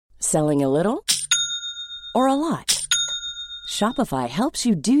Selling a little or a lot? Shopify helps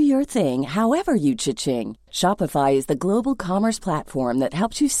you do your thing however you cha-ching. Shopify is the global commerce platform that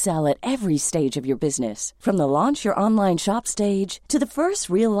helps you sell at every stage of your business. From the launch your online shop stage to the first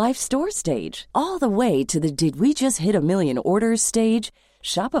real-life store stage, all the way to the did we just hit a million orders stage.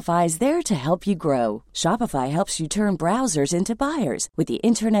 Shopify is there to help you grow. Shopify helps you turn browsers into buyers with the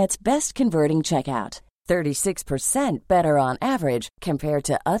internet's best converting checkout. 36% better on average compared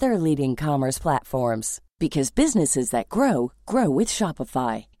to other leading commerce platforms. Because businesses that grow, grow with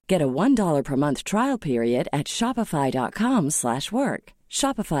Shopify. Get a $1 per month trial period at shopify.com/work.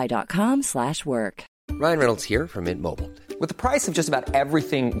 Shopify.com/work. Ryan Reynolds here from Mint Mobile. With the price of just about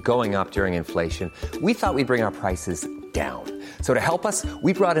everything going up during inflation, we thought we'd bring our prices down. So to help us,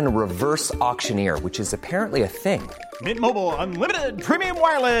 we brought in a reverse auctioneer, which is apparently a thing. Mint Mobile Unlimited Premium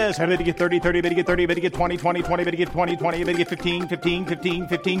Wireless. How to get 30, 30, bit to get 30, bit to get 20, 20, 20, bit to get 20, 20, bit to get 15, 15, 15,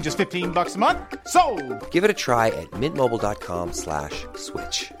 15, just $15 a month? Sold! Give it a try at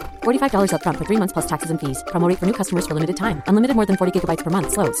mintmobile.com/switch. $45 up front for 3 months plus taxes and fees. Promo rate for new customers for limited time. Unlimited more than 40 gigabytes per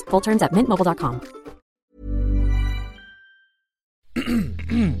month. Slows full terms at mintmobile.com.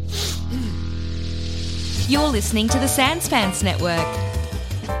 You're listening to the Sanspants Network.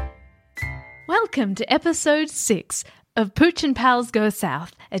 Welcome to episode 6 of Pooch and Pals Go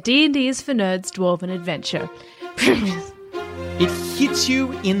South, a D&D is for Nerds Dwarven adventure. It hits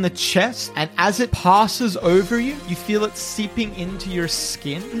you in the chest, and as it passes over you, you feel it seeping into your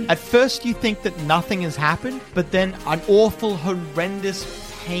skin. At first, you think that nothing has happened, but then an awful, horrendous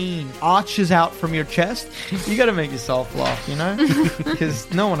pain arches out from your chest. You gotta make yourself laugh, you know?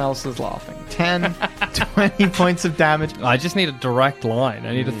 Because no one else is laughing. 10, 20 points of damage. I just need a direct line.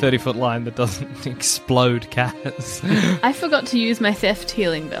 I need a 30-foot line that doesn't explode Kaz. I forgot to use my theft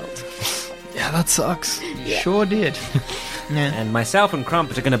healing belt. Yeah, that sucks. Yeah. Sure did. Yeah. And myself and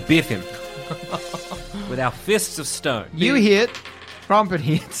Crumpet are going to biff him with our fists of stone. You hit, Crumpet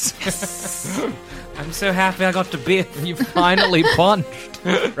hits. Yes. I'm so happy I got to biff. You finally punched.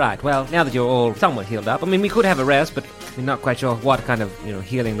 Right, well, now that you're all somewhat healed up, I mean, we could have a rest, but we're not quite sure what kind of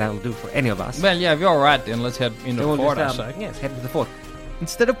healing that'll do for any of us. Well, yeah, if you're alright, then let's head into the fort, I say. Yes, head to the fort.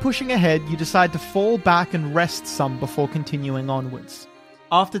 Instead of pushing ahead, you decide to fall back and rest some before continuing onwards.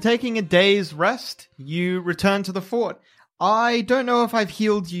 After taking a day's rest, you return to the fort. I don't know if I've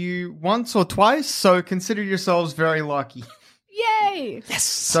healed you once or twice, so consider yourselves very lucky. Yay! Yes!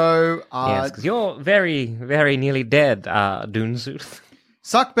 So, yes, because you're very, very nearly dead, Doonsooth.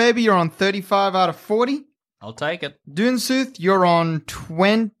 Suck Baby, you're on 35 out of 40. I'll take it. Doonsooth, you're on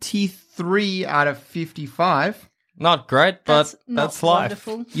 23 out of 55. Not great, but that's life.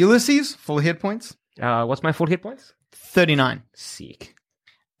 Wonderful. Ulysses, full hit points. What's my full hit points? 39. Sick.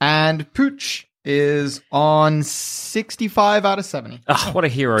 And Pooch is on 65 out of 70. Oh, what a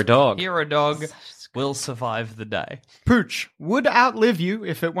hero dog. Hero dog will survive the day. Pooch would outlive you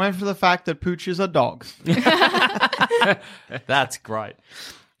if it weren't for the fact that Pooch is a dog. That's great.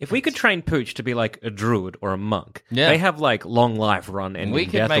 If we could train Pooch to be like a druid or a monk, yeah. They have like long life run and we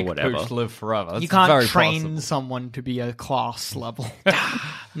death or whatever. We could make Pooch live forever. That's you can't very train possible. someone to be a class level.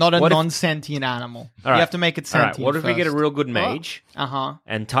 Not a non-sentient animal. Right. You have to make it sentient. What if we get a real good mage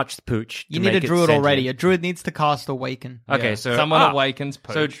and touch the Pooch? You need a druid already. A druid needs to cast Awaken. Okay, so someone awakens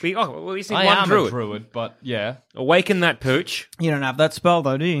Pooch. So we see I one am druid. A druid, but yeah. Awaken that Pooch. You don't have that spell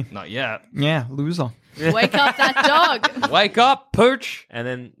though, do you? Not yet. Yeah, loser. Wake up that dog. Wake up, Pooch.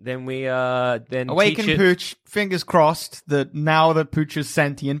 And then we then Awaken teach it. Pooch. Fingers crossed that now that Pooch is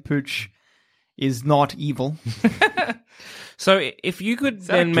sentient, Pooch is not evil. So if you could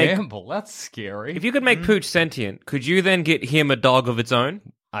then gamble. That's scary. If you could make Pooch sentient, could you then get him a dog of its own?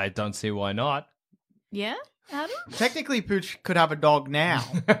 I don't see why not. Yeah, Adam? Technically, Pooch could have a dog now.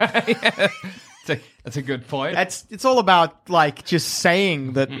 That's a good point. It's all about like just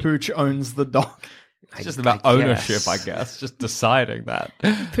saying that Pooch owns the dog. It's just about ownership, I guess. Just deciding that.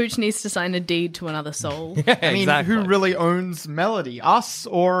 Pooch needs to sign a deed to another soul. Yeah, I mean, exactly. who really owns Melody? Us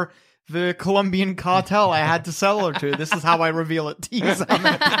or the Colombian cartel I had to sell her to? This is how I reveal it to you.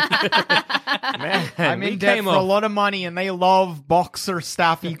 I'm in debt for a lot of money, and they love boxer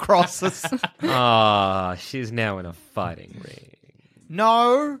staffy crosses. She's now in a fighting ring.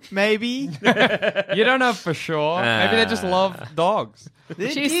 No, maybe. You don't know for sure. Maybe they just love dogs.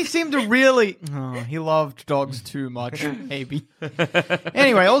 He seemed to really... Oh, he loved dogs too much, maybe.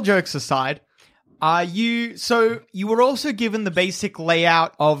 Anyway, all jokes aside, you were also given the basic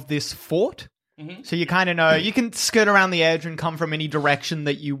layout of this fort. Mm-hmm. So you kind of know, you can skirt around the edge and come from any direction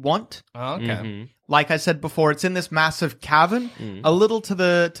that you want. Oh, okay. Mm-hmm. Like I said before, it's in this massive cavern. A little to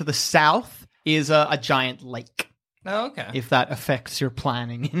the south is a giant lake. Oh, okay. if that affects your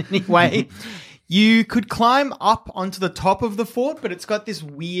planning in any way. You could climb up onto the top of the fort, but it's got this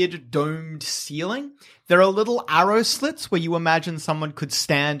weird domed ceiling. There are little arrow slits where you imagine someone could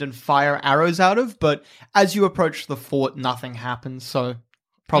stand and fire arrows out of, but as you approach the fort, nothing happens, so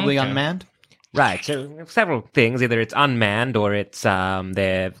probably unmanned. Right, so several things. Either it's unmanned or it's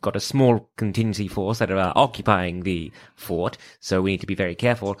they've got a small contingency force that are occupying the fort, so we need to be very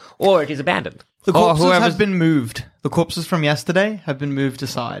careful, or it is abandoned. The corpses have been moved. The corpses from yesterday have been moved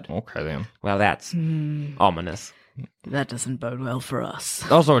aside. Okay, then. Well, that's ominous. That doesn't bode well for us.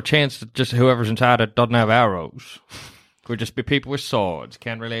 Also a chance that just whoever's inside it doesn't have arrows. Could just be people with swords.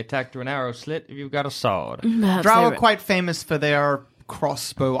 Can't really attack through an arrow slit if you've got a sword. Drow are quite famous for their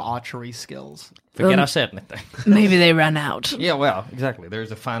crossbow archery skills. Forget I said anything. Maybe they ran out. Yeah, well, exactly.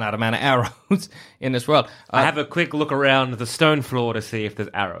 There's a finite amount of arrows in this world. I have a quick look around the stone floor to see if there's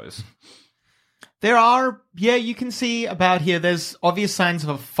arrows. There are, you can see about here, there's obvious signs of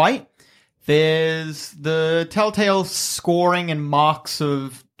a fight. There's the telltale scoring and marks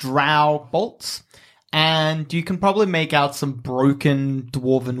of drow bolts. And you can probably make out some broken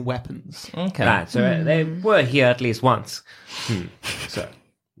dwarven weapons. Okay. Right, so they were here at least once. So,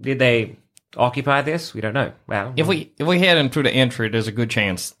 did they occupy this? We don't know. Well, If we head in through the entry, there's a good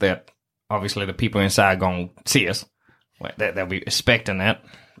chance that obviously the people inside going to see us. Well, they'll be expecting that.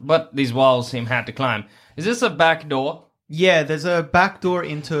 But these walls seem hard to climb. Is this a back door? Yeah, there's a back door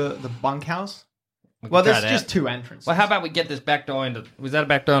into the bunkhouse. Well, there's just two entrances. Well, how about we get this back door into... Was that a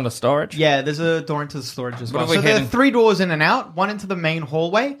back door into storage? Yeah, there's a door into the storage as well. What are we So there are heading- 3 doors in and out. One into the main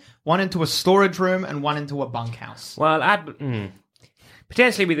hallway, one into a storage room, and one into a bunkhouse. well,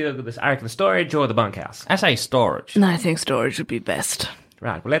 potentially we either this the storage or the bunkhouse. I say storage. I think storage would be best.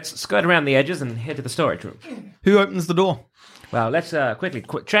 Right, well, let's skirt around the edges and head to the storage room. Who opens the door? Well, let's quickly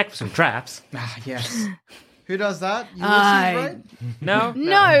check for some traps. Ah, yes. Who does that? You I- No?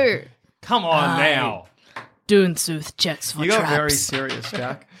 No! Come on now. Doonsooth checks for You got traps. very serious,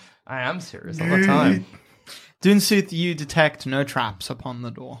 Jack. I am serious all the time. Doonsooth, you detect no traps upon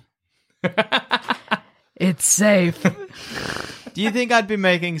the door. It's safe. Do you think I'd be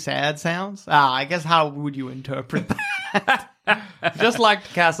making sad sounds? I guess how would you interpret that? Just like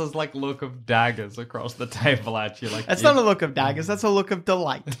Cass's look of daggers across the table at you. That's not a look of daggers, that's a look of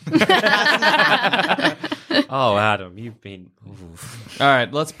delight. Oh, Adam, you've been... Oof. All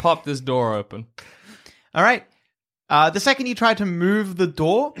right, let's pop this door open. All right. The second you try to move the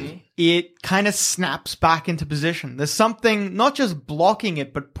door, it kind of snaps back into position. There's something not just blocking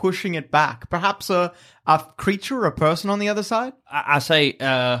it, but pushing it back. Perhaps a creature or a person on the other side? I say,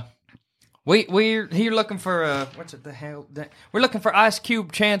 we're here looking for, what's it the hell? We're looking for Ice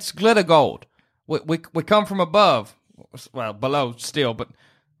Cube Chance Glitter Gold. We come from above. Well, below still, but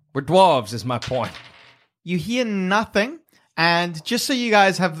we're dwarves is my point. You hear nothing. And just so you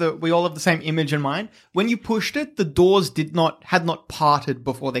guys we all have the same image in mind, when you pushed it, the doors had not parted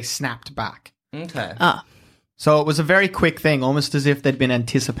before they snapped back. Okay. So it was a very quick thing, almost as if they'd been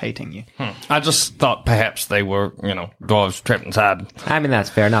anticipating you. I just thought perhaps they were, dwarves trapped inside. I mean, that's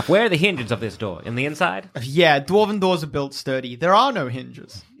fair enough. Where are the hinges of this door? In the inside? Yeah, dwarven doors are built sturdy. There are no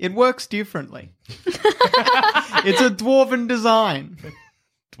hinges. It works differently. It's a dwarven design.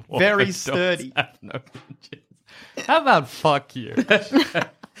 Very sturdy. Have no hinges. How about fuck you?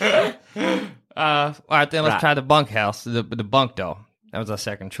 All right, then let's try the bunkhouse, the bunk door. That was our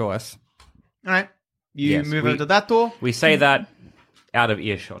second choice. All right. You Yes, move over to that door. We say that out of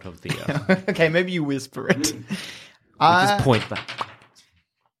earshot of the... Okay, maybe you whisper it. just point back.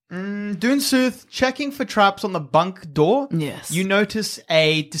 Doonsooth, checking for traps on the bunk door. Yes. You notice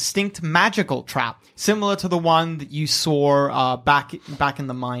a distinct magical trap, similar to the one that you saw back in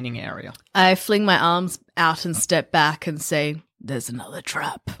the mining area. I fling my arms out and step back and say, there's another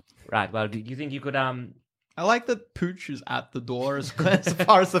trap. Right, well, do you think you could... I like that Pooch is at the door as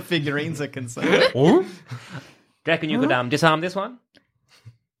far as the figurines are concerned. Do you reckon you could disarm this one?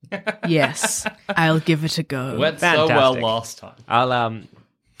 Yes, I'll give it a go. Went so well Fantastic. last time. I'll,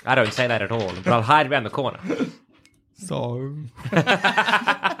 I don't say that at all, but I'll hide around the corner. So...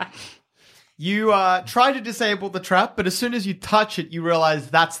 You try to disable the trap, but as soon as you touch it, you realize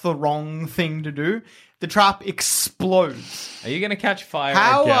that's the wrong thing to do. The trap explodes. Are you going to catch fire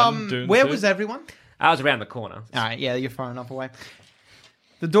How, again? where Doonsooth? was everyone? I was around the corner. All right, yeah, you're far enough away.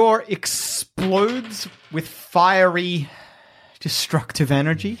 The door explodes with fiery, destructive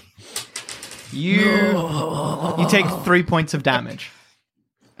energy. You take 3 points of damage.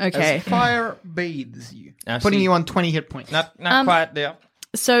 Okay. As fire bathes you, I putting see. you on 20 hit points. Not quite there.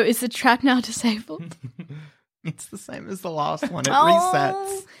 So is the trap now disabled? It's the same as the last one. It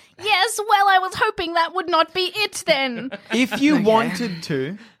resets. Yes, well, I was hoping that would not be it then. If you wanted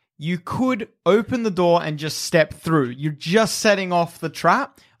to, you could open the door and just step through. You're just setting off the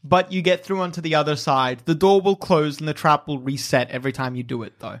trap, but you get through onto the other side. The door will close and the trap will reset every time you do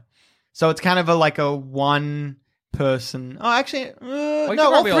it, though. So it's kind of like a one person. Oh, actually,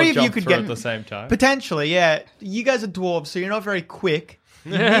 no, all three of you could get at the same time. Potentially, yeah. You guys are dwarves, so you're not very quick.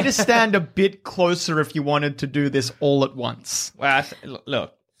 You need to stand a bit closer if you wanted to do this all at once. Well,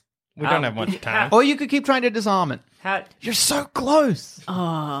 look, we don't have much time. Or you could keep trying to disarm it. You're so close.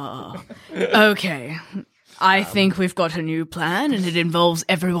 Oh, okay. I think we've got a new plan, and it involves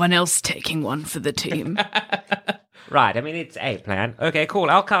everyone else taking one for the team. Right, I mean, it's a plan. Okay, cool.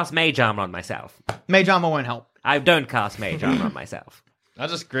 I'll cast Mage Armor on myself. Mage Armor won't help. I don't cast Mage Armor on myself. I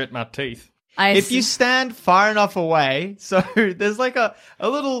just grit my teeth. If you stand far enough away, so there's like a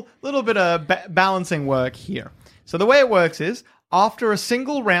little bit of balancing work here. So the way it works is, after a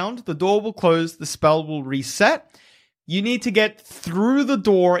single round, the door will close, the spell will reset. You need to get through the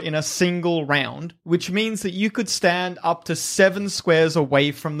door in a single round, which means that you could stand up to 7 squares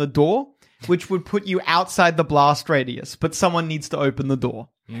away from the door, which would put you outside the blast radius, but someone needs to open the door.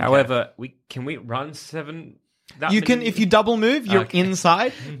 Okay. However, can we run 7... You can, if you double move, you're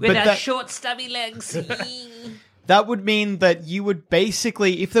inside. With our short, stubby legs. That would mean that you would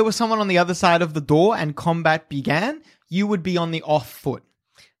basically, if there was someone on the other side of the door and combat began, you would be on the off foot.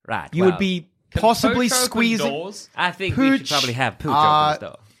 Right. You would be possibly Pooch squeezing. doors? I think we should probably have Pooch open this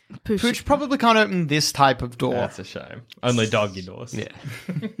door. Pooch probably can't open this type of door. That's a shame. Only doggy doors. Yeah.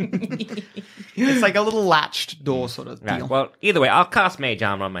 It's like a little latched door sort of deal. Right. Well, either way, I'll cast Mage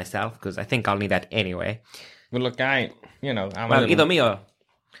Armor on myself, because I think I'll need that anyway. Well, look, I'm either me or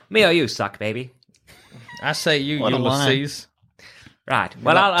you suck, baby. I say you, What a Ulysses. Right. You're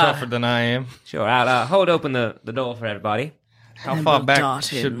Well, a lot I'll tougher than I am. Sure. I'll hold open the door for everybody. How far back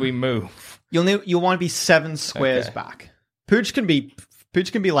should we move? You'll want to be 7 squares back. Pooch can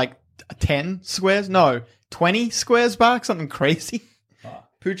be like 10 squares. No, 20 squares back. Something crazy.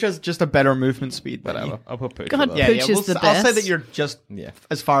 Pooch has just a better movement speed. Whatever. I'll put Pooch. God, there. Pooch is the best. I'll say that you're just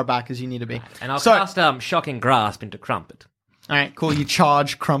as far back as you need to be. And I'll cast Shocking Grasp into Crumpet. All right, cool. You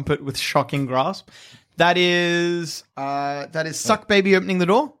charge Crumpet with Shocking Grasp. That is Suck Baby opening the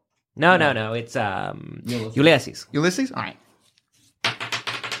door. No. It's Ulysses. Ulysses. All right.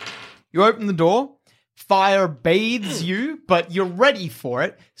 You open the door. Fire bathes you, but you're ready for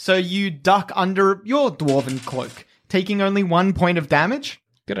it, so you duck under your dwarven cloak, taking only 1 point of damage.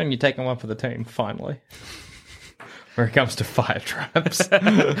 Good on you taking one for the team, finally. When it comes to fire traps.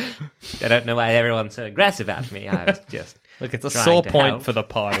 I don't know why everyone's so aggressive at me. I was just Look, it's a sore point for the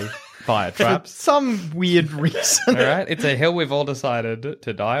party. Fire traps. For some weird reason. All right, it's a hill we've all decided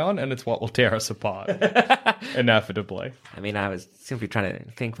to die on, and it's what will tear us apart. Inevitably. I mean, I was simply trying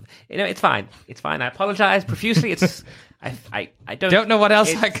to think. It's fine. It's fine. I apologize profusely. It's I don't know what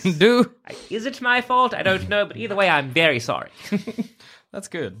else I can do. Is it my fault? I don't know, but either way, I'm very sorry. That's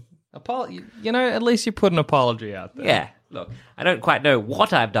good. At least you put an apology out there. Yeah. Look, I don't quite know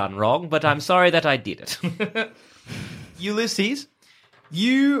what I've done wrong, but I'm sorry that I did it. Ulysses,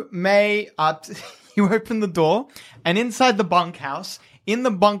 you may you open the door, and inside the bunkhouse, in the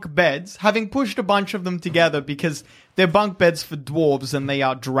bunk beds, having pushed a bunch of them together because they're bunk beds for dwarves and they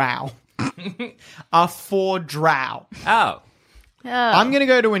are drow, are 4 drow. Oh. I'm going to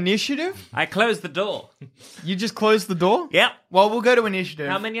go to initiative. I closed the door. You just closed the door? Yep. Well, we'll go to initiative.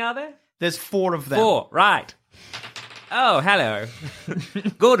 How many are there? There's 4 of them. 4, right. Oh, hello.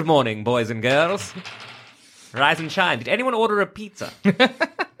 Good morning, boys and girls. Rise and shine. Did anyone order a pizza?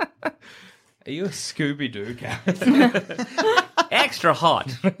 Are you a Scooby-Doo character? Extra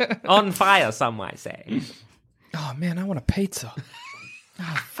hot. On fire, some might say. Oh, man, I want a pizza.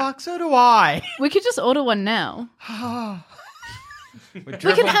 Fuck, so do I. We could just order one now. We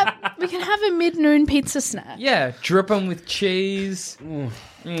can have a mid-noon pizza snack. Yeah, drip them with cheese.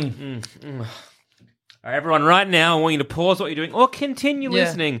 Everyone, right now, I want you to pause what you're doing or continue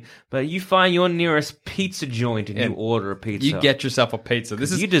listening. But you find your nearest pizza joint and you order a pizza. You get yourself a pizza.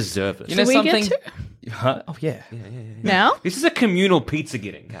 You deserve it. You know we something? get to? Huh? Oh, yeah. Now? This is a communal pizza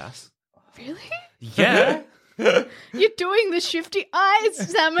getting, Cass. Really? Yeah. You're doing the shifty eyes,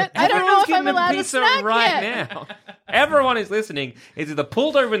 Samet. I don't know if I'm allowed to snack right yet. now. Everyone who's listening is either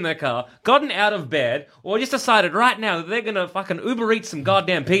pulled over in their car, gotten out of bed, or just decided right now that they're going to fucking Uber Eats some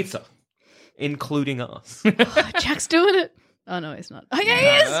goddamn pizza. Including us. Jack's doing it. Oh, no, he's not. Oh, yeah, he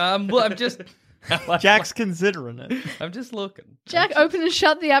is. I'm just... Jack's considering it. I'm just looking. Jack opened and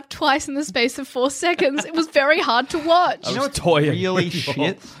shut the app twice in the space of 4 seconds. It was very hard to watch. You know what's really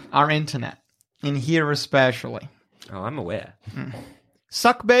shit? Our internet. In here especially. Oh, I'm aware.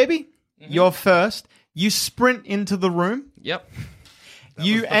 Suck baby, you're first. You sprint into the room. Yep.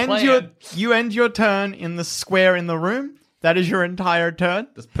 You end your turn in the square in the room. That is your entire turn.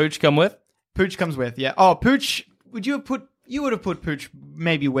 Does Pooch come with? Pooch comes with, yeah. Oh, Pooch, you would have put Pooch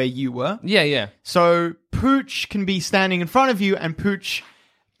maybe where you were. Yeah. So Pooch can be standing in front of you, and Pooch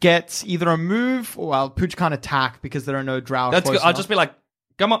gets either a move, or well, Pooch can't attack because there are no drow. That's close good. I'll enough. just be like,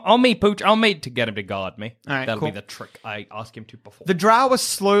 come on me, Pooch. I'll meet to get him to guard me. All right, That'll cool. be the trick I ask him to perform. The drow are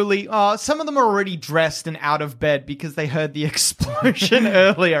slowly... some of them are already dressed and out of bed because they heard the explosion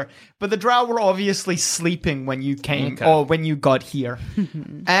earlier. But the drow were obviously sleeping when you came, or when you got here.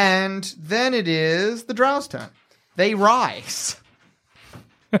 And then it is the drow's turn. They rise.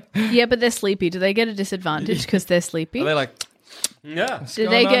 Yeah, but they're sleepy. Do they get a disadvantage because they're sleepy? Are they like, Yeah. Do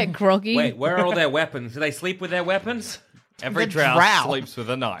they get groggy? Wait, where are all their weapons? Do they sleep with their weapons? every The drow drow. sleeps with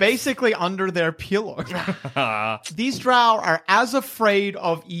a knife? Basically under their pillow. These drow are as afraid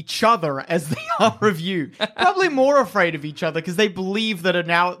of each other as they are of you. Probably more afraid of each other because they believe that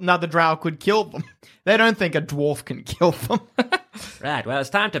another drow could kill them. They don't think a dwarf can kill them. Right, well, it's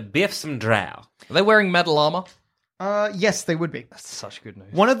time to biff some drow. Are they wearing metal armor? Yes, they would be. That's such good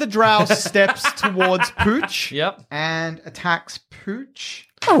news. One of the drow steps towards Pooch. Yep. And attacks Pooch.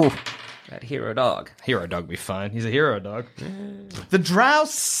 That hero dog. Hero dog be fine. He's a hero dog. The drow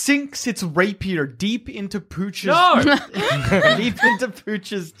sinks its rapier deep into Pooch's deep into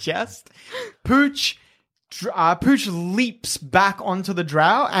Pooch's chest. Pooch leaps back onto the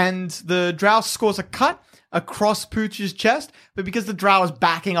drow, and the drow scores a cut across Pooch's chest, but because the drow is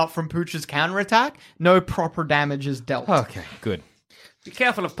backing up from Pooch's counterattack, no proper damage is dealt. Okay, good. Be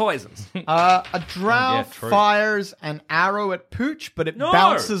careful of poisons. A drow yeah, true. fires an arrow at Pooch, but it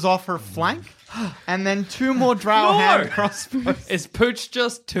bounces off her flank, and then two more drow hand crossbows. Is Pooch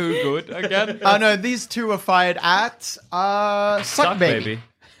just too good again? Oh no, these two are fired at Suck Baby.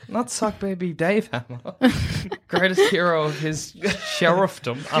 Not Suck Baby, Dave Hammer. Greatest hero of his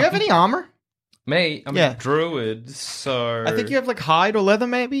sheriffdom. Do you have any armor? Me? I'm a druid, so... I think you have like hide or leather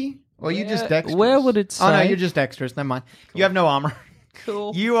maybe? Or you just dexterous? Where would it say? Oh no, you're just dexterous, never mind. Cool. You have no armor.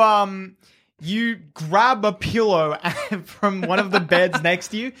 Cool. You grab a pillow from one of the beds next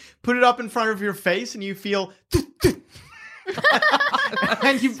to you, put it up in front of your face, and you feel...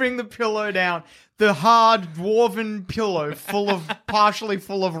 and you bring the pillow down. The hard dwarven pillow, partially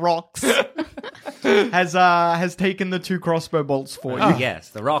full of rocks, has taken the two crossbow bolts for you. Oh, yes,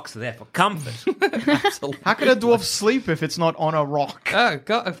 the rocks are there for comfort. How can a dwarf sleep if it's not on a rock? Oh,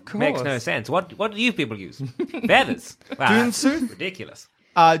 God, of course. Makes no sense. What do you people use? Feathers. Wow, Doonsooth? ridiculous.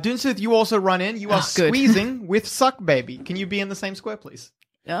 Doonsooth, you also run in. You are squeezing with Suck Baby. Can you be in the same square, please?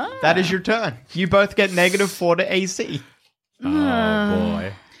 That is your turn. You both get -4 to AC. Oh,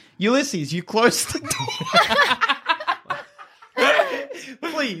 boy. Ulysses, you close the door.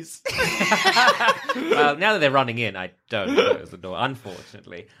 Please. Well, now that they're running in, I don't close the door,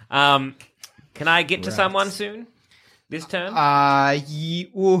 unfortunately. Can I get to someone soon? This turn?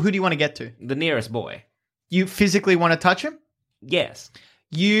 Who do you want to get to? The nearest boy. You physically want to touch him? Yes.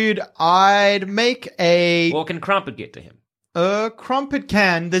 I'd make a... Or can Crumpet get to him? Crumpet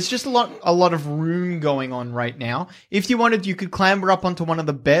can. There's just a lot of room going on right now. If you wanted, you could clamber up onto one of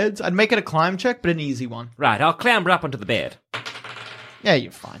the beds. I'd make it a climb check, but an easy one. Right, I'll clamber up onto the bed. Yeah,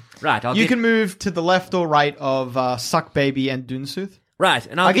 you're fine. Right, You can move to the left or right of Suck Baby and Doonsooth. Right,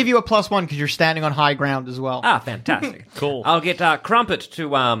 and I'll give you a +1 because you're standing on high ground as well. Ah, fantastic. Cool. I'll get Crumpet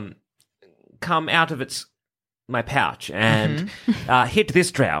to come out of my pouch and hit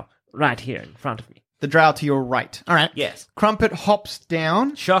this drow right here in front of me. The drow to your right. All right. Yes. Crumpet hops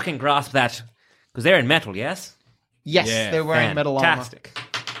down. Shock and grasp that, because they're in metal, yes? Yes, Yeah, they're wearing metal armor. Fantastic.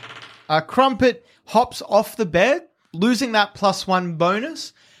 Crumpet hops off the bed, losing that +1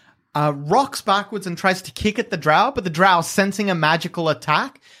 bonus, rocks backwards and tries to kick at the drow, but the drow, sensing a magical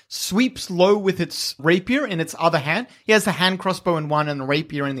attack, sweeps low with its rapier in its other hand. He has the hand crossbow in one and the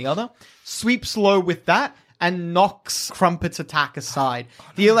rapier in the other. Sweeps low with that and knocks Crumpet's attack aside.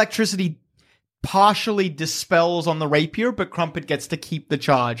 The electricity partially dispels on the rapier, but Crumpet gets to keep the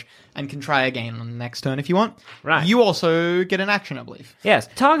charge and can try again on the next turn if you want. Right. You also get an action, I believe. Yes,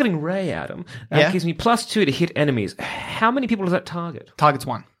 targeting Ray, Adam. That Yeah. gives me +2 to hit enemies. How many people does that target? Target's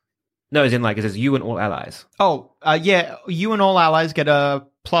 1. No, as in, it says you and all allies. Oh, yeah. You and all allies get a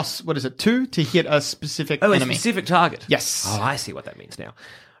 +2 to hit a specific enemy. A specific target? Yes. Oh, I see what that means now.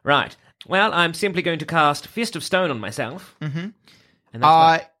 Right. Well, I'm simply going to cast Fist of Stone on myself. Mm-hmm. And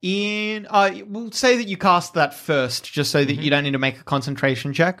that's we'll say that you cast that first, just so that you don't need to make a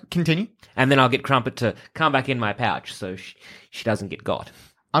concentration check. Continue. And then I'll get Crumpet to come back in my pouch so she doesn't get got.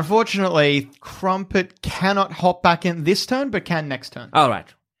 Unfortunately, Crumpet cannot hop back in this turn, but can next turn. All right.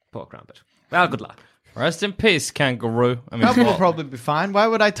 Poor Crumpet. Well, good luck. Rest in peace, kangaroo. I mean, That will probably be fine. Why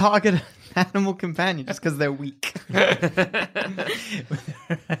would I target an animal companion? Just because they're weak.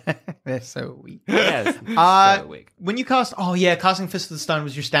 They're so weak. Yes. So weak. When you cast... Oh, yeah, casting Fist of the Stone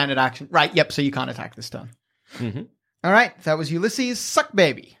was your standard action. Right, yep, so you can't attack this turn. Mm-hmm. All right, that was Ulysses. Suck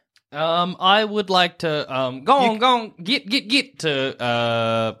baby. I would like to go on, get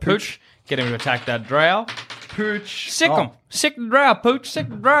to Pooch. Get him to attack that drow. Pooch. Sick him. Sick the drow, Pooch. Sick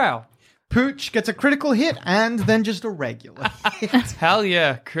the drow. Pooch gets a critical hit and then just a regular hit. Hell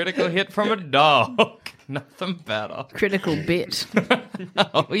yeah. Critical hit from a dog. Nothing better. Critical bit.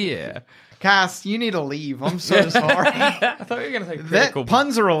 Oh yeah. Cass, you need to leave. I'm so sorry. I thought you were going to say critical.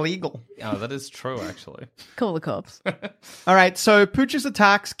 Puns are illegal. Oh, that is true, actually. Call the cops. All right, so Pooch's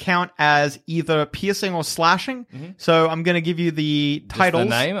attacks count as either piercing or slashing. Mm-hmm. So I'm going to give you the titles,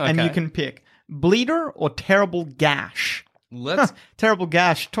 name? Okay. and you can pick Bleeder or Terrible Gash. Let's Terrible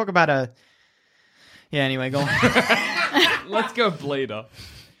Gash. Talk about a... Yeah, anyway, go on. let's go Bleeder.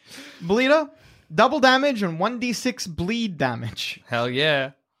 Bleeder, double damage and 1d6 bleed damage. Hell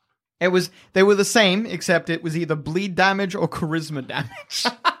yeah. They were the same, except it was either bleed damage or charisma damage.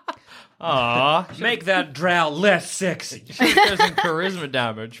 Aww. Make that drow less sexy. She does some charisma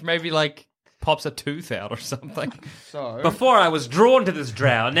damage. Maybe, like, pops a tooth out or something. So Before I was drawn to this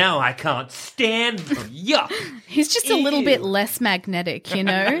drow, now I can't stand them. Yuck. He's just a little bit less magnetic, you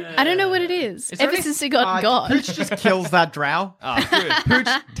know? I don't know what it is. Ever since he got God. Pooch just kills that drow. Oh, good.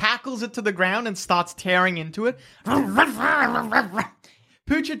 Pooch tackles it to the ground and starts tearing into it.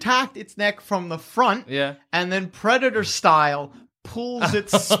 Pooch attacked its neck from the front, and then Predator style pulls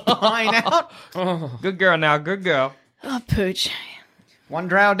its spine out. Good girl now, good girl. Oh, Pooch. One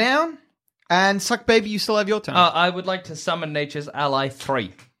drow down, and Suck Baby, you still have your turn. I would like to summon Nature's Ally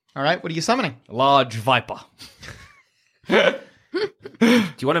 3. All right, what are you summoning? Large Viper. Do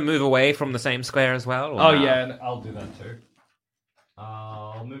you want to move away from the same square as well? Oh, yeah, and I'll do that too.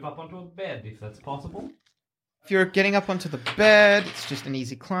 I'll move up onto a bed if that's possible. If you're getting up onto the bed, it's just an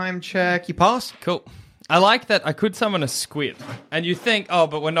easy climb check. You pass? Cool. I like that I could summon a squid, and you think, oh,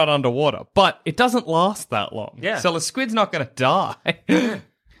 but we're not underwater. But it doesn't last that long. Yeah. So the squid's not going to die.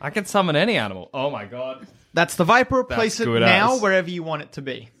 I can summon any animal. Oh, my God. That's the Viper. That's Place it good now as. wherever you want it to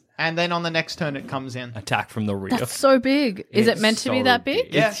be. And then on the next turn, it comes in. Attack from the rear. That's so big. Is it meant to be so that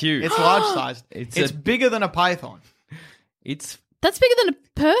big? Yeah, It's huge. It's large-sized. It's bigger than a python. That's bigger than a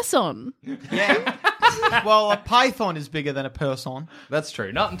person. Yeah. Well, a python is bigger than a person. That's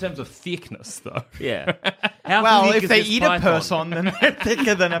true. Not in terms of thickness, though. Yeah. How Well, weak if is they this eat python? a person, then they're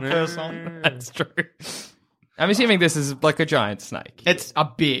thicker than a person. That's true. I'm assuming this is like a giant snake. It's a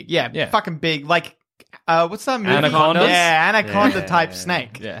big, Yeah. fucking big. Like, what's that movie? Anacondas? Yeah, anaconda-type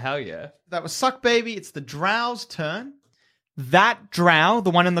snake. Yeah, hell yeah. That was Suck Baby. It's the drow's turn. That drow,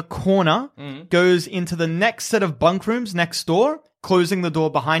 the one in the corner, goes into the next set of bunk rooms next door, closing the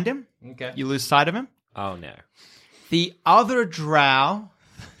door behind him. Okay. You lose sight of him. Oh, no. The other drow,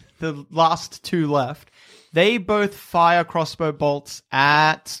 the last two left, they both fire crossbow bolts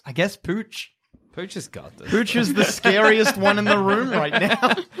at, I guess, Pooch. Pooch has got this. Pooch is the scariest one in the room right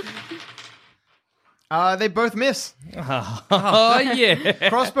now. They both miss. Oh, yeah.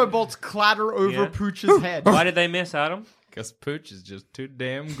 Crossbow bolts clatter over Pooch's head. Why did they miss, Adam? Because Pooch is just too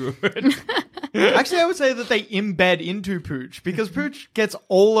damn good. Actually, I would say that they embed into Pooch, because Pooch gets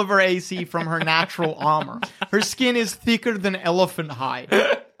all of her AC from her natural armor. Her skin is thicker than elephant hide.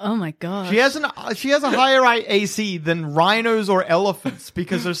 Oh my god. She has a higher AC than rhinos or elephants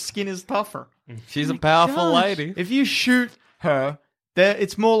because her skin is tougher. She's a powerful lady. If you shoot her,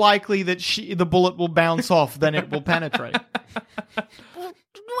 it's more likely that the bullet will bounce off than it will penetrate.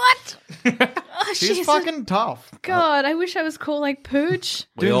 What? Oh, She's fucking tough. God, I wish I was cool like Pooch.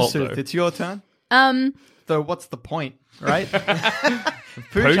 Doomsooth, it's your turn. Though, what's the point, right?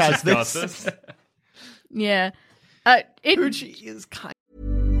 Pooch has got this. this. Yeah. Pooch is kind.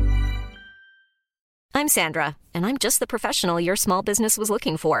 I'm Sandra, and I'm just the professional your small business was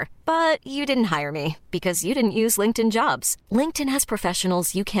looking for. But you didn't hire me because you didn't use LinkedIn Jobs. LinkedIn has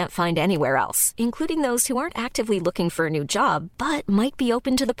professionals you can't find anywhere else, including those who aren't actively looking for a new job, but might be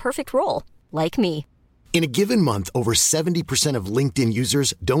open to the perfect role, like me. In a given month, over 70% of LinkedIn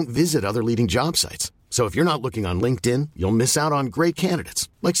users don't visit other leading job sites. So if you're not looking on LinkedIn, you'll miss out on great candidates,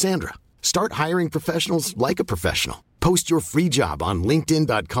 like Sandra. Start hiring professionals like a professional. Post your free job on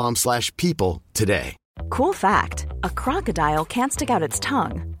linkedin.com/people today. Cool fact, a crocodile can't stick out its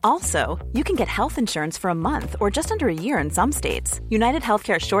tongue. Also, you can get health insurance for a month or just under a year in some states. United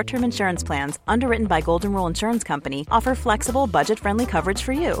Healthcare short-term insurance plans, underwritten by Golden Rule Insurance Company, offer flexible, budget-friendly coverage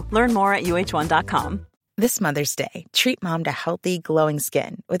for you. Learn more at uh1.com. This Mother's Day, treat mom to healthy, glowing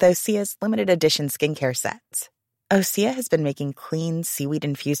skin with Osea's limited edition skincare sets. Osea has been making clean,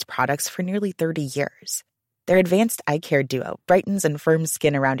 seaweed-infused products for nearly 30 years. Their advanced eye care duo brightens and firms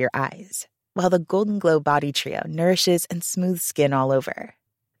skin around your eyes, while the Golden Glow Body Trio nourishes and smooths skin all over.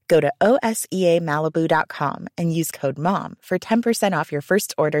 Go to OSEAMalibu.com and use code MOM for 10% off your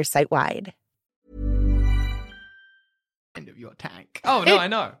first order site-wide. End of your tank. Oh, no, I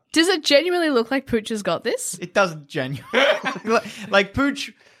know. Does it genuinely look like Pooch has got this? It doesn't genuinely. Like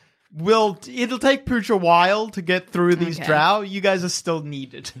Pooch it'll take Pooch a while to get through these drow. You guys are still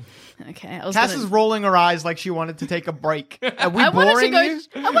needed. Okay. Cass is rolling her eyes like she wanted to take a break. Are we I wanted to boring you?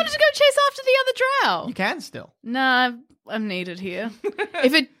 go chase after the other drow. You can still. Nah, I'm needed here.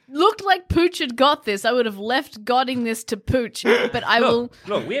 If it looked like Pooch had got this, I would have left godding this to Pooch. But I will.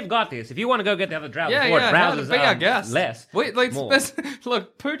 Look, we have got this. If you want to go get the other drow Yeah, before yeah, it that'd browses be our guess. less. Wait, like, more.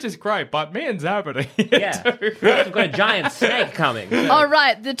 look, Pooch is great, but me and Zab are Yeah. We've got a giant snake coming. So. All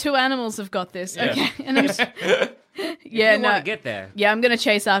right, the two animals have got this. Yeah. Okay. And I'm you want to get there. Yeah, I'm going to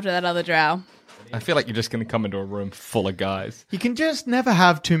chase after that other drow. I feel like you're just going to come into a room full of guys. You can just never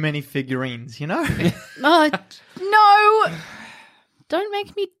have too many figurines, you know? Oh, no. Don't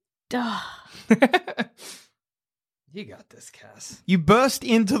make me... You got this, Cass. You burst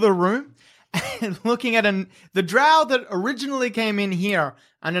into the room and looking at the drow that originally came in here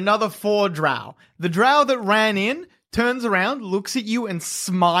and another 4 drow. The drow that ran in turns around, looks at you and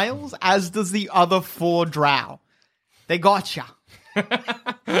smiles, as does the other 4 drow. They gotcha.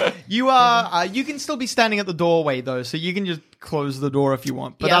 You can still be standing at the doorway though, so you can just close the door if you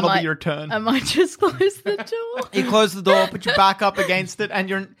want, but that'll be your turn. I might just close the door. You close the door, put your back up against it,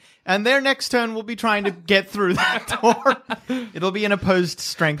 and their next turn will be trying to get through that door. It'll be an opposed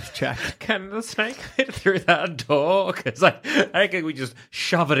strength check. Can the snake fit through that door? Because I reckon we just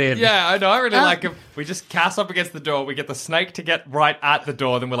shove it in. Yeah, I know. I really like if we just cast up against the door, we get the snake to get right at the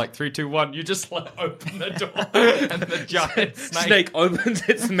door, then we're like 3, 2, 1. You just open the door, and the giant snake opens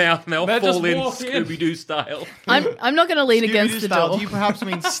its mouth and they'll fall in walk in. Scooby-Doo style. I'm not going to lean against the style. door. Do you perhaps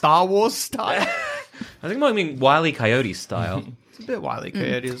mean Star Wars style? I think I mean Wile E. Coyote style. It's a bit Wile E.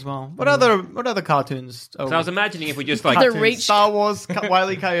 Coyote as well. What other cartoons? So I was imagining if we just like The Reach. Star Wars, Wile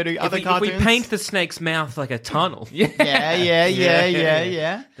E. Coyote, other cartoons. If we paint the snake's mouth like a tunnel. Yeah.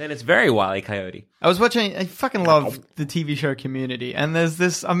 Then it's very Wile E. Coyote. I fucking love the TV show Community, and there's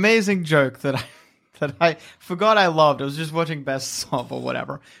this amazing joke that I forgot I loved. I was just watching Best of or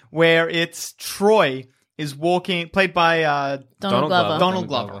whatever, where it's Troy is walking, played by Donald Glover. Donald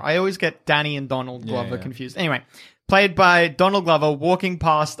Glover. I always get Danny and Donald Glover confused. Anyway, played by Donald Glover, walking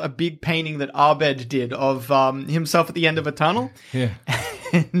past a big painting that Abed did of himself at the end of a tunnel. Yeah.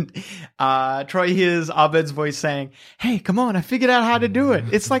 And Troy hears Abed's voice saying, "Hey, come on, I figured out how to do it.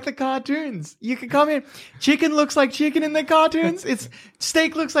 It's like the cartoons. You can come in. Chicken looks like chicken in the cartoons. It's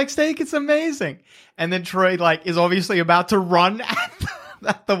steak looks like steak. It's amazing." And then Troy is obviously about to run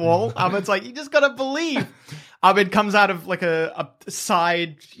at the wall. Abed's like, "You just gotta believe." Abed comes out of like a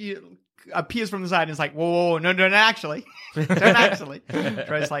side, appears from the side and is like, whoa, no, don't actually. Don't actually.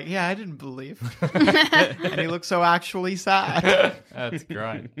 Troy's like, "Yeah, I didn't believe." And he looks so actually sad. That's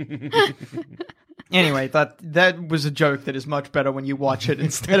great. Anyway, that was a joke that is much better when you watch it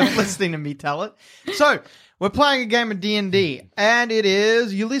instead of listening to me tell it. So, we're playing a game of D&D, and it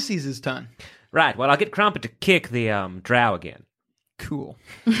is Ulysses' turn. Right, well, I'll get Crumpet to kick the drow again. Cool.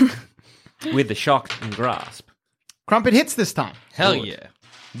 With the shock and grasp. Crumpet hits this time. Hell yeah.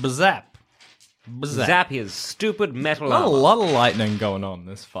 Bazap. Zap his stupid metal Not a armor. lot of lightning going on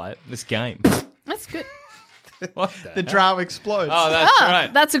this game. That's good. What The drow explodes. Oh, that's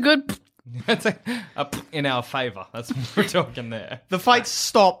right. That's a good... That's in our favour. That's what we're talking there. The fight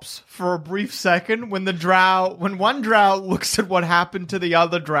stops for a brief second when one drow looks at what happened to the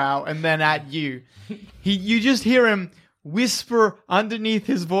other drow and then at you. You just hear him whisper underneath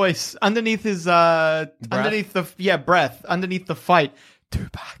his voice, underneath his breath, underneath the fight.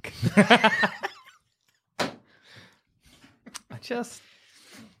 Tupac.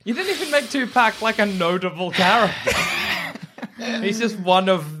 You didn't even make Tupac like a notable character. He's just one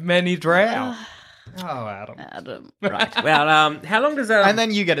of many drow. Oh, Adam. Right. Well, how long does and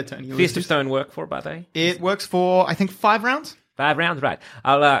then you get a turn. Fist of Stone work for, by the way? It works for, I think, 5 rounds. 5 rounds, right.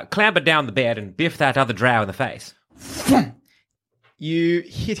 I'll clamber down the bed and biff that other drow in the face. You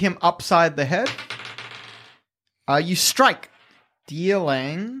hit him upside the head. You strike,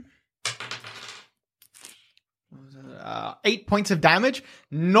 dealing 8 points of damage,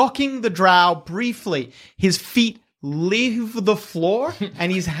 knocking the drow briefly. His feet leave the floor,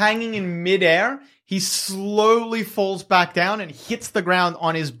 and he's hanging in midair. He slowly falls back down and hits the ground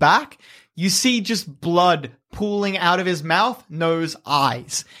on his back. You see just blood pooling out of his mouth, nose,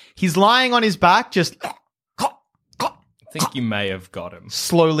 eyes. He's lying on his back, just I think you may have got him.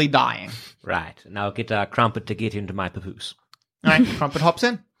 slowly dying. Right. Now get Crumpet to get into my papoose. All right, Crumpet hops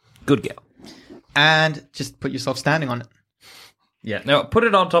in. Good girl. And just put yourself standing on it. Yeah, now put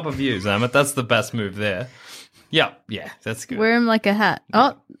it on top of you, Zamet. That's the best move there. Yeah, that's good. Wear him like a hat.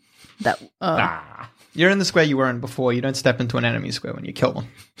 Oh, that. You're in the square you were in before. You don't step into an enemy square when you kill them.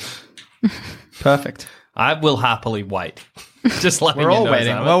 Perfect. I will happily wait. Just let me know. We're all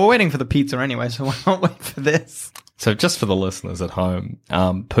waiting. Zamet. Well, we're waiting for the pizza anyway, so why not wait for this? So just for the listeners at home,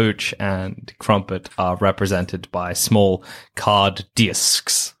 Pooch and Crumpet are represented by small card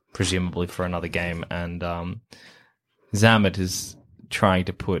discs, presumably for another game, and Zamet is trying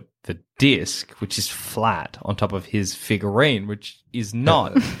to put the disc, which is flat, on top of his figurine, which is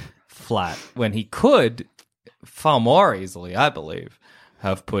not flat, when he could, far more easily, I believe,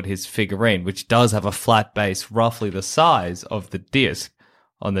 have put his figurine, which does have a flat base roughly the size of the disc,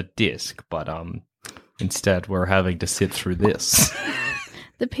 on the disc, but instead we're having to sit through this.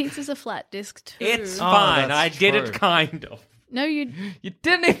 The pizza's a flat disc too. It's fine. I did it kind of. No, you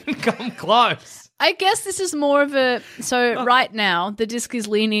didn't even come close. I guess this is more of a... So right now, the disc is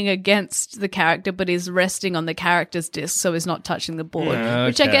leaning against the character, but is resting on the character's disc, so is not touching the board. Yeah,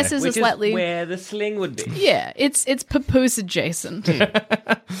 which I okay. guess is Which a slightly... is where the sling would be. Yeah, it's papoose adjacent.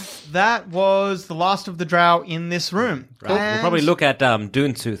 That was the last of the drow in this room. Right. We'll probably look at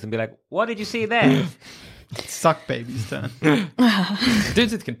Doontooth and be like, what did you see there? Suck Baby's turn.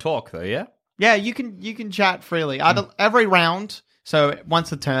 Doontooth can talk, though, yeah? Yeah, you can chat freely. Every round, so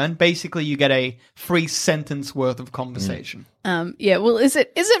once a turn, basically you get a free sentence worth of conversation. Yeah, well, is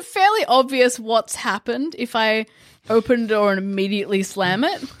it fairly obvious what's happened if I open the door and immediately slam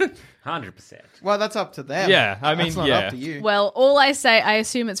it? 100%. Well, that's up to them. Yeah, I mean, that's not yeah. up to you. Well, all I say, I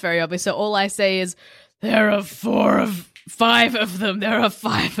assume it's very obvious, so all I say is, there are 5 of them. There are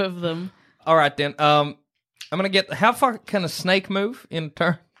 5 of them. All right, then. I'm going to get... How far can a snake move in a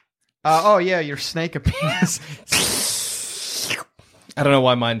turn? Your snake appears. I don't know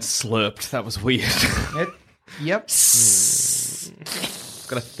why mine slurped. That was weird. Yep. It's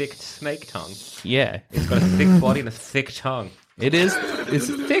got a thick snake tongue. Yeah. It's got a thick body and a thick tongue. It is. It's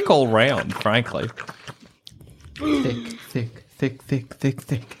thick all round, frankly. Thick.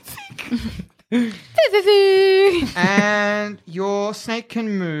 And your snake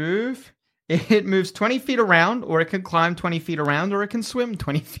can move. It moves 20 feet around, or it can climb 20 feet around, or it can swim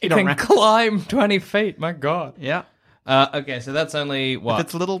 20 feet It around. can climb 20 feet. My God. Yeah. Okay, so that's only what? With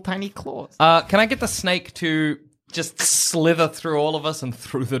its little tiny claws. Can I get the snake to just slither through all of us and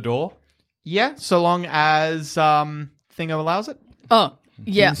through the door? Yeah, so long as Thingo allows it. Oh,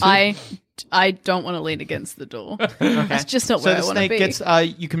 yeah, I don't want to lean against the door. That's just not where I want to be. So the snake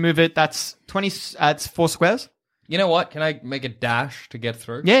gets, you can move it, that's 20, it's 4 squares. You know what? Can I make a dash to get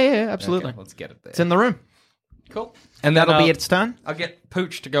through? Yeah, absolutely. Okay, let's get it there. It's in the room. Cool. And that'll be its turn. I'll get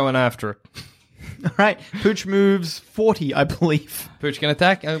Pooch to go in after it. All right. Pooch moves 40, I believe. Pooch can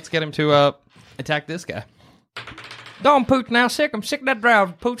attack. Let's get him to attack this guy. Go on, Pooch, now. Sick him. Sick that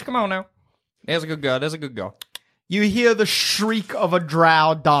drow. Pooch, come on now. There's a good girl. You hear the shriek of a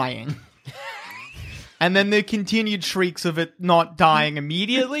drow dying. And then the continued shrieks of it not dying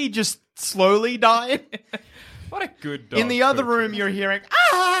immediately, just slowly dying. What a good dog. In the other room, you're hearing,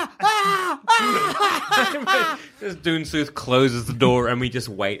 As Doontooth closes the door and we just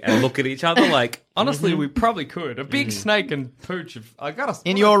wait and look at each other like... Honestly, we probably could. A big snake and Pooch. I got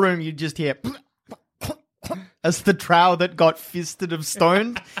In your room, you just hear... as the drow that got fisted of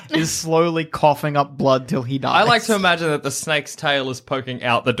stoned is slowly coughing up blood till he dies. I like to imagine that the snake's tail is poking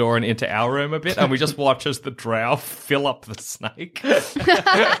out the door and into our room a bit, and we just watch as the drow fill up the snake.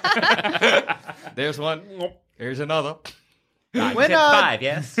 There's one. Here's another. When, 5,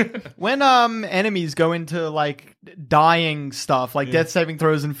 yes? When enemies go into like dying stuff, like death saving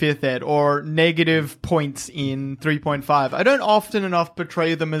throws in 5th ed or negative points in 3.5, I don't often enough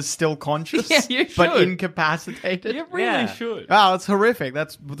portray them as still conscious, but incapacitated. You really should. Wow, it's horrific.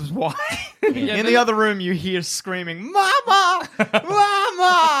 That's why. In the other room, you hear screaming, "Mama!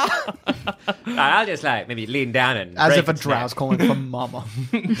 Mama!" I'll just maybe lean down and as break if a its drow's neck. calling for "Mama."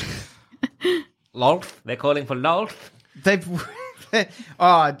 Lolth? They're calling for Lolth?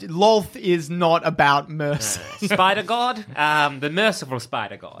 Lolth is not about mercy. Spider God? The merciful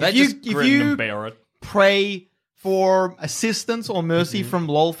Spider God. If you pray for assistance or mercy from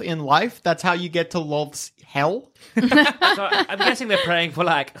Lolth in life. That's how you get to Lolth's hell. So I'm guessing they're praying for,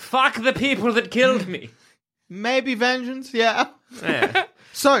 like, fuck the people that killed me. Maybe vengeance, yeah. Yeah.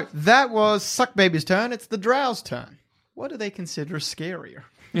 So, that was Suck Baby's turn. It's the Drow's turn. What do they consider scarier?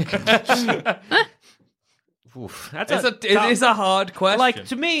 Oof, It is a hard question. Like,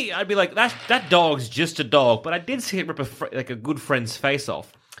 to me, I'd be like, that dog's just a dog, but I did see it rip a good friend's face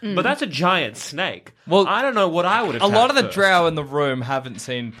off. But that's a giant snake. Well, I don't know what I would have. A lot of the drow in the room haven't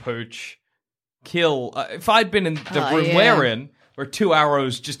seen Pooch kill. If I'd been in the room we're in, where 2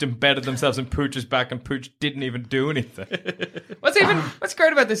 arrows just embedded themselves in Pooch's back and Pooch didn't even do anything. What's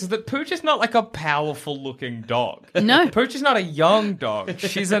great about this is that Pooch is not like a powerful looking dog. No. Pooch is not a young dog.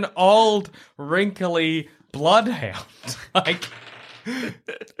 She's an old, wrinkly bloodhound. Like,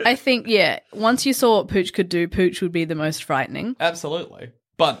 I think, once you saw what Pooch could do, Pooch would be the most frightening. absolutely.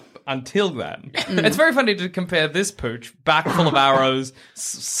 But until then, it's very funny to compare this Pooch, back full of arrows,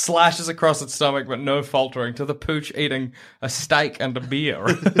 slashes across its stomach but no faltering, to the Pooch eating a steak and a beer.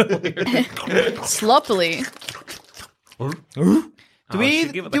 Sloppily. Do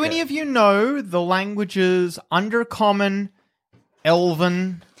any of you know the languages Undercommon,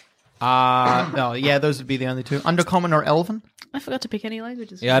 Elven? Those would be the only two. Undercommon or Elven? I forgot to pick any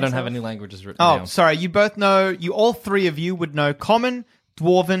languages. Yeah, I don't have any languages written Oh, down. sorry. You both know. All three of you would know Common,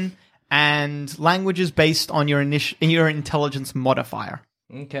 Dwarven, and languages based on your intelligence modifier.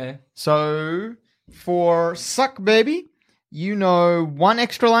 Okay. So for Suck Baby, you know 1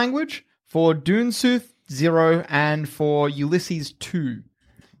 extra language. For Doonsooth, 0, and for Ulysses, 2.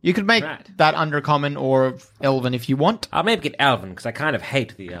 You could make that Undercommon or Elven if you want. I'll maybe get Elven, because I kind of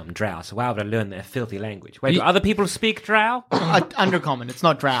hate the Drow, so why would I learn their filthy language? Wait, do other people speak Drow? Undercommon, it's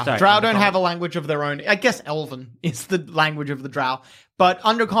not Drow. Sorry, Drow don't have a language of their own. I guess Elven is the language of the Drow. But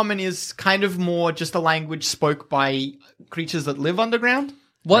Undercommon is kind of more just a language spoke by creatures that live underground.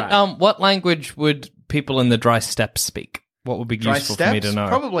 What language would people in the dry steppes speak? What would be useful for me to know?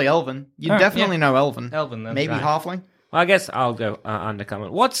 Probably Elven. You definitely know Elven. Elven, then. Maybe Halfling. Well, I guess I'll go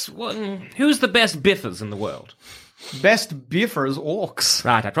Undercommon. Who's the best biffers in the world? Best biffers, orcs.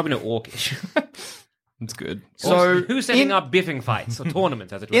 Right, I probably know Orcish. That's good. So who's setting up biffing fights or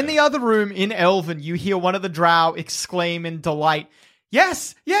tournaments, as it were? In the other room, in Elven, you hear one of the Drow exclaim in delight,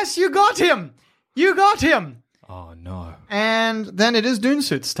 "Yes, yes, you got him! You got him!" Oh, no. And then it is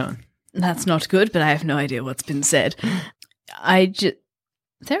Doonsooth's turn. That's not good, but I have no idea what's been said.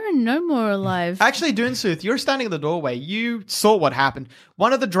 There are no more alive. Actually, Doonsooth, you're standing in the doorway. You saw what happened.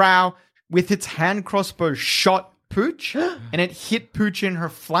 One of the Drow, with its hand crossbow, shot Pooch, and it hit Pooch in her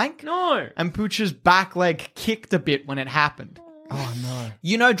flank. No. And Pooch's back leg kicked a bit when it happened. Oh, no.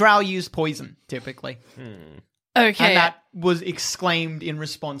 You know Drow use poison, typically. Okay. And that was exclaimed in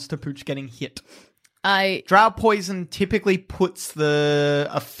response to Pooch getting hit. I Drow poison typically puts the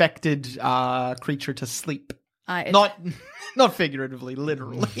affected creature to sleep. Not figuratively,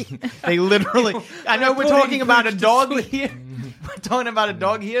 literally. They literally. I know we're talking about a dog here. We're talking about a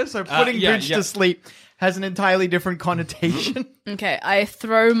dog here, so putting Pooch to sleep has an entirely different connotation. Okay, I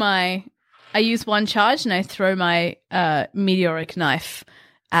use one charge and I throw my meteoric knife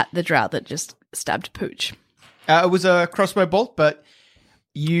at the drow that just stabbed Pooch. It was a crossbow bolt, but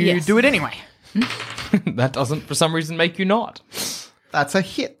you do it anyway. That doesn't, for some reason, make you not. That's a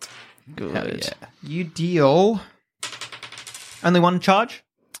hit. Good. Hell yeah. You deal only 1 charge?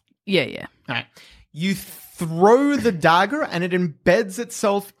 Yeah. All right. You throw the dagger and it embeds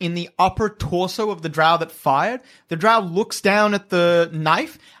itself in the upper torso of the drow that fired. The drow looks down at the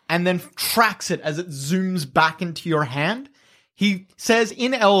knife and then tracks it as it zooms back into your hand. He says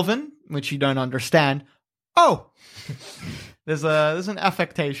in Elven, which you don't understand, "Oh." There's an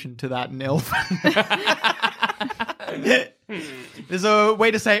affectation to that in Elven. There's a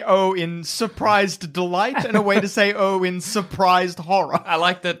way to say "oh" in surprised delight and a way to say "oh" in surprised horror. I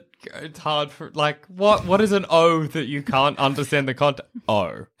like that it's hard for, like, what is an "oh" that you can't understand the context?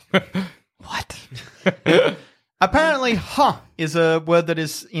 Oh. What? Apparently, "huh" is a word that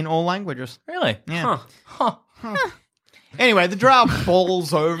is in all languages. Really? Yeah. Huh. Anyway, the drow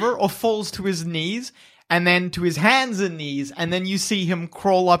falls over or falls to his knees and then to his hands and knees, and then you see him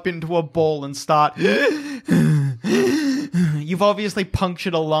crawl up into a ball and start... You've obviously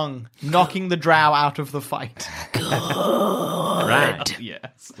punctured a lung, knocking the drow out of the fight. Right.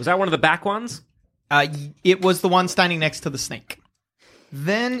 Yes. Was that one of the back ones? It was the one standing next to the snake.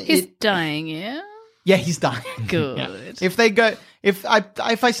 Then He's dying, yeah? Yeah, he's dying. Good. Yeah. If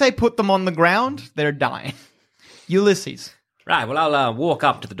I say put them on the ground, they're dying. Ulysses. Right, well, I'll walk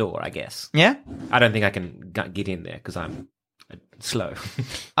up to the door, I guess. Yeah? I don't think I can get in there, because I'm slow.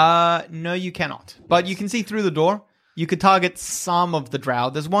 No, you cannot. But you can see through the door. You could target some of the drow.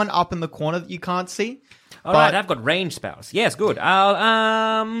 There's one up in the corner that you can't see. All right, I've got range spells. Yes, good. I'll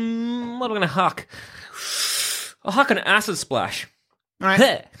what am I gonna huck? I'll huck an acid splash. All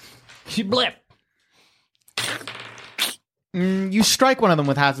right. Blip. You strike one of them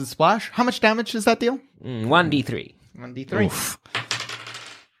with Hazard Splash. How much damage does that deal? 1d3. 1d3. Oof.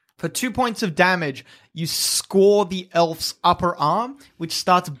 For 2 points of damage, you score the elf's upper arm, which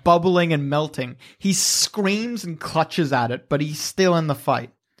starts bubbling and melting. He screams and clutches at it, but he's still in the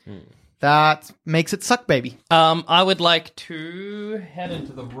fight. That makes it suck, baby. I would like to head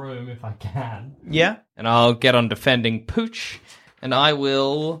into the room if I can. Yeah? And I'll get on defending Pooch, and I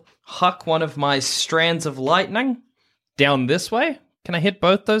will huck one of my strands of lightning down this way. Can I hit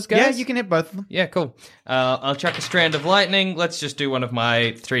both those guys? Yeah, you can hit both of them. Yeah, cool. I'll chuck a strand of lightning. Let's just do one of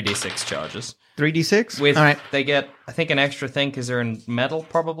my 3d6 charges. 3d6? With, all right. They get, I think, an extra thing because they're in metal,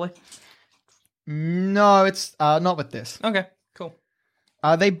 probably. No, it's not with this. Okay, cool.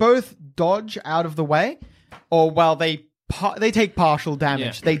 They both dodge out of the way, or well, they take partial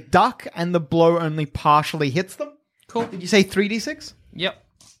damage. Yeah. They duck, and the blow only partially hits them. Cool. Did you say 3d6? Yep.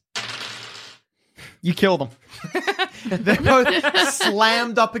 You kill them. They're both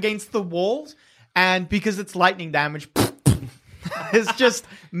slammed up against the walls, and because it's lightning damage, it's just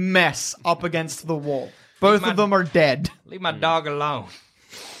mess up against the wall. Both of them are dead. Leave my dog alone.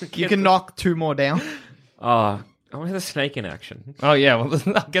 You can knock 2 more down. I want to have the snake in action. Oh, yeah, well,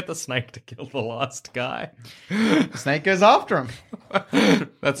 I'll get the snake to kill the last guy. The snake goes after him.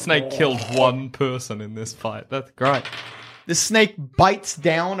 That snake killed one person in this fight. That's great. The snake bites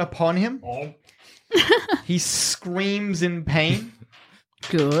down upon him. He screams in pain.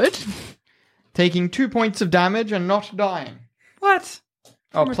 Good. Taking 2 points of damage and not dying. What?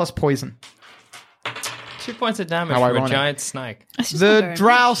 Oh, plus poison. 2 points of damage How for a ironic. giant snake. The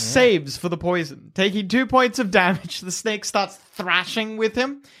drow saves for the poison. Taking 2 points of damage, the snake starts thrashing with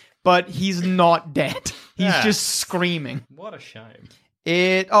him, but he's not dead. He's just screaming. What a shame.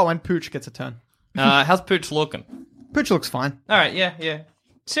 And Pooch gets a turn. How's Pooch looking? Pooch looks fine. All right, yeah.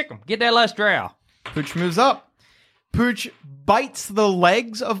 Sick him. Get that last drow. Pooch moves up. Pooch bites the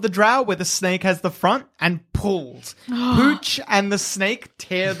legs of the drow where the snake has the front and pulls. Pooch and the snake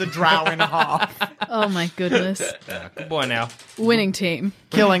tear the drow in half. Oh my goodness. Good boy now. Winning team.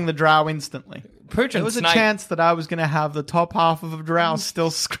 Killing the drow instantly. Pooch There and was snake. a chance that I was going to have the top half of a drow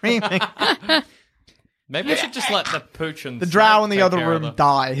still screaming. Maybe we should just let the Pooch and The drow in the snake other take care room of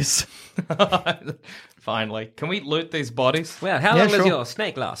dies. Finally. Can we loot these bodies? Well, how long does your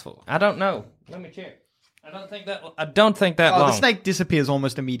snake last for? I don't know. Let me check. I don't think that long. The snake disappears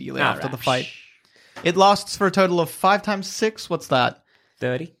almost immediately after right. the fight. It lasts for a total of 5 times 6. What's that?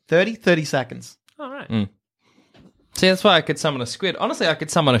 30. 30 seconds. All right. See, that's why I could summon a squid. Honestly, I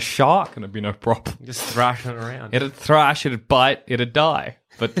could summon a shark and it'd be no problem. Just thrashing around. It'd thrash, it'd bite, it'd die.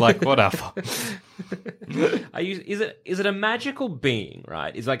 But, like, whatever. Is it a magical being,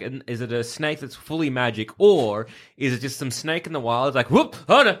 right? Is it a snake that's fully magic, or is it just some snake in the wild? It's like, whoop,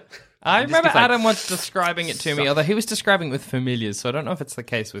 oh no. I remember gets, like, Adam once describing it to me, although he was describing it with familiars, so I don't know if it's the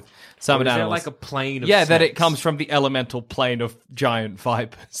case with some Or is there animals. like a plane of that it snakes? comes from the elemental plane of giant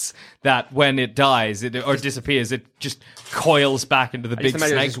vipers. That when it dies or disappears, it just coils back into the I big just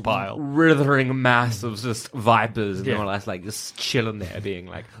imagine snake just pile. writhing mass of just vipers, Yeah. more or less, like just chilling there, being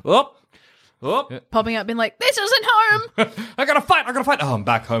like, oh. Popping up, being like, this isn't home. I gotta fight. Oh, I'm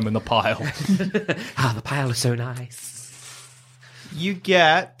back home in the pile. The pile is so nice. You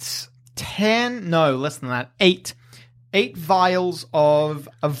get 8 vials of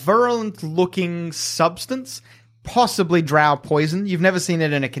a virulent-looking substance, possibly drow poison. You've never seen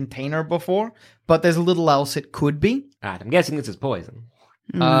it in a container before, but there's little else it could be. Right, I'm guessing this is poison.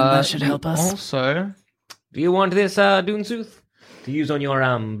 That should help us. Also, Do you want this Dune Sooth to use on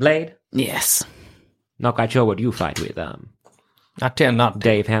your blade? Yes. Not quite sure what you fight with, I tend not to.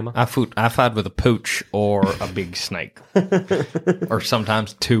 Dave Hammer. I fight with a pooch or a big snake. Or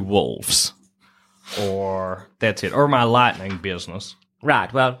sometimes 2 wolves. Or that's it. Or my lightning business.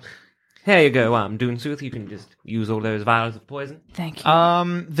 Right, well, here you go, Dune Sooth. You can just use all those vials of poison. Thank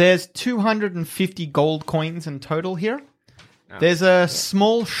you. there's 250 gold coins in total here. There's a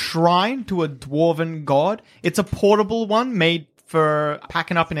small shrine to a dwarven god. It's a portable one made for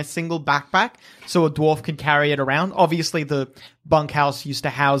packing up in a single backpack so a dwarf can carry it around. Obviously, the bunkhouse used to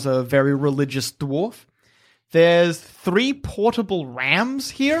house a very religious dwarf. There's 3 portable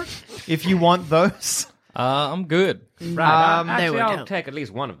rams here, if you want those. I'm good. Right, there actually, we I'll go. take at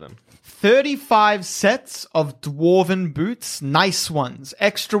least one of them. 35 sets of dwarven boots, nice ones.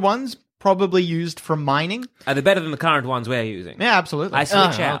 Extra ones, probably used for mining. Are they better than the current ones we're using? Yeah, absolutely. I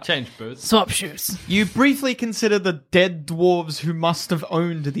switch I'll out. change boots. Swap shoes. You briefly consider the dead dwarves who must have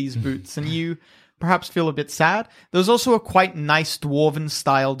owned these boots, and you perhaps feel a bit sad. There's also a quite nice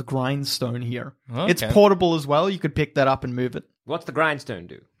dwarven-styled grindstone here. Okay. It's portable as well. You could pick that up and move it. What's the grindstone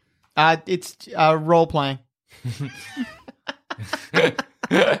do? It's role-playing.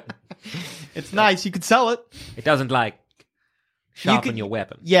 It's nice. You could sell it. It doesn't, like, sharpen your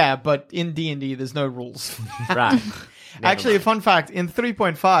weapon. Yeah, but in D&D, there's no rules. Right. Actually, a fun fact, in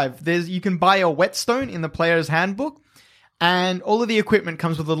 3.5, you can buy a whetstone in the player's handbook, and all of the equipment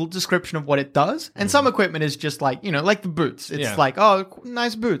comes with a little description of what it does. And some equipment is just like, like the boots. It's like, oh,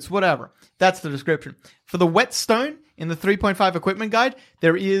 nice boots, whatever. That's the description. For the whetstone in the 3.5 equipment guide,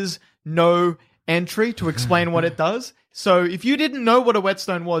 there is no entry to explain what it does. So if you didn't know what a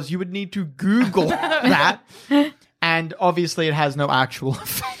whetstone was, you would need to Google that. And obviously it has no actual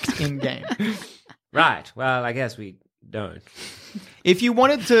effect in game. Right. Well, I guess we don't. If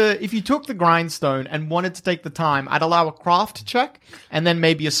you took the grindstone and wanted to take the time, I'd allow a craft check and then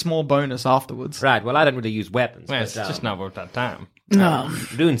maybe a small bonus afterwards. Right. Well, I don't really use weapons. Well, but, it's just not worth that time. No,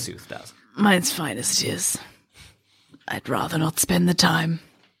 Runesooth does. mine's fine as it is. I'd rather not spend the time.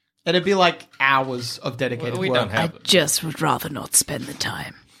 It'd be like hours of dedicated We work. don't have I just would rather not spend the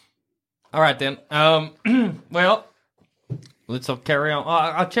time. All right, then. Well, let's carry on.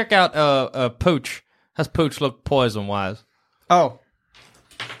 I'll check out Pooch. How's Pooch look poison-wise? Oh.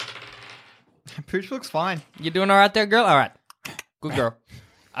 Pooch looks fine. You doing all right there, girl? All right. Good girl.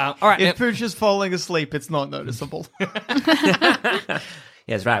 All right. If Pooch is falling asleep, it's not noticeable.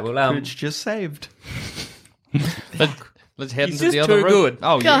 Yes, right. Well, Pooch just saved. Let's head He's into the just other too room. good.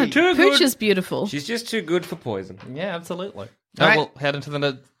 Oh, yeah. God, Pooch is beautiful. She's just too good for poison. Yeah, absolutely. All right. We'll head into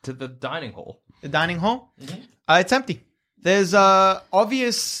the dining hall. The dining hall? It's empty. There's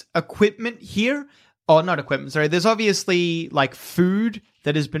obvious equipment here. Oh, not equipment, sorry. There's obviously like food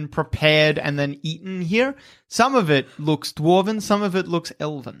that has been prepared and then eaten here. Some of it looks dwarven, some of it looks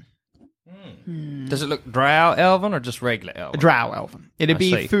elven. Does it look drow elven or just regular elven? Drow elven. It'd I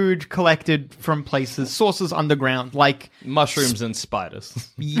be see. food collected from places, sources underground, like Mushrooms and spiders.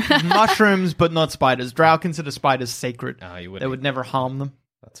 mushrooms, but not spiders. Drow consider spiders sacred. Oh, you wouldn't. They would never harm them.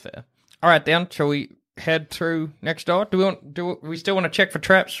 That's fair. All right, then. Shall we head through next door? Do we still want to check for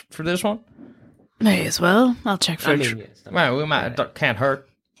traps for this one? May as well. I'll check for it. Yes. Well, we might. Can't hurt.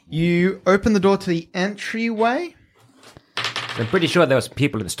 You open the door to the entryway. I'm pretty sure there were some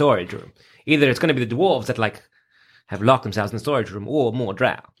people in the storage room. Either it's going to be the dwarves that have locked themselves in the storage room, or more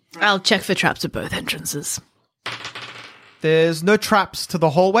drow. I'll check for traps at both entrances. There's no traps to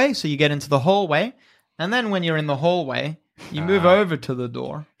the hallway, so you get into the hallway. And then when you're in the hallway, you move over to the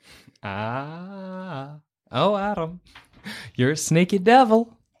door. Oh, Adam, you're a sneaky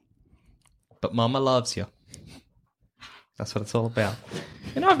devil. But Mama loves you. That's what it's all about.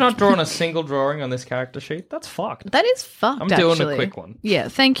 I've not drawn a single drawing on this character sheet. That's fucked. That is fucked, I'm doing actually. a quick one. Yeah,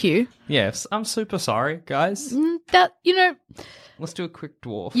 thank you. Yes, I'm super sorry, guys. Let's do a quick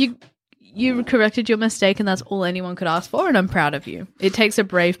dwarf. You corrected your mistake, and that's all anyone could ask for, and I'm proud of you. It takes a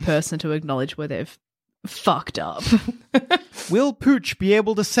brave person to acknowledge where they've fucked up. Will Pooch be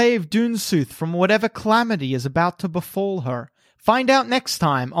able to save Dunesooth from whatever calamity is about to befall her? Find out next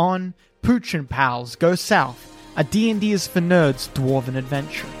time on Pooch and Pals Go South, a D&D is for Nerds dwarven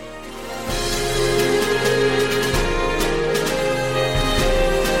adventure.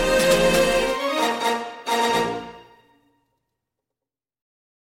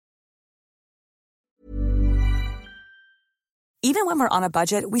 Even when we're on a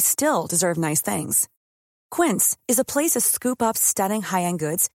budget, we still deserve nice things. Quince is a place to scoop up stunning high-end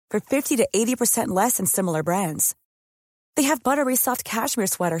goods for 50 to 80% less than similar brands. They have buttery soft cashmere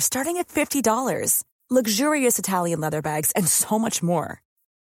sweaters starting at $50, luxurious Italian leather bags, and so much more.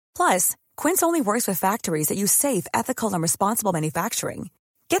 Plus, Quince only works with factories that use safe, ethical, and responsible manufacturing.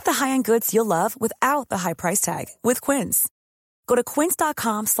 Get the high-end goods you'll love without the high price tag with Quince. Go to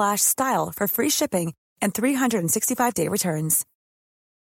quince.com/style for free shipping and 365-day returns.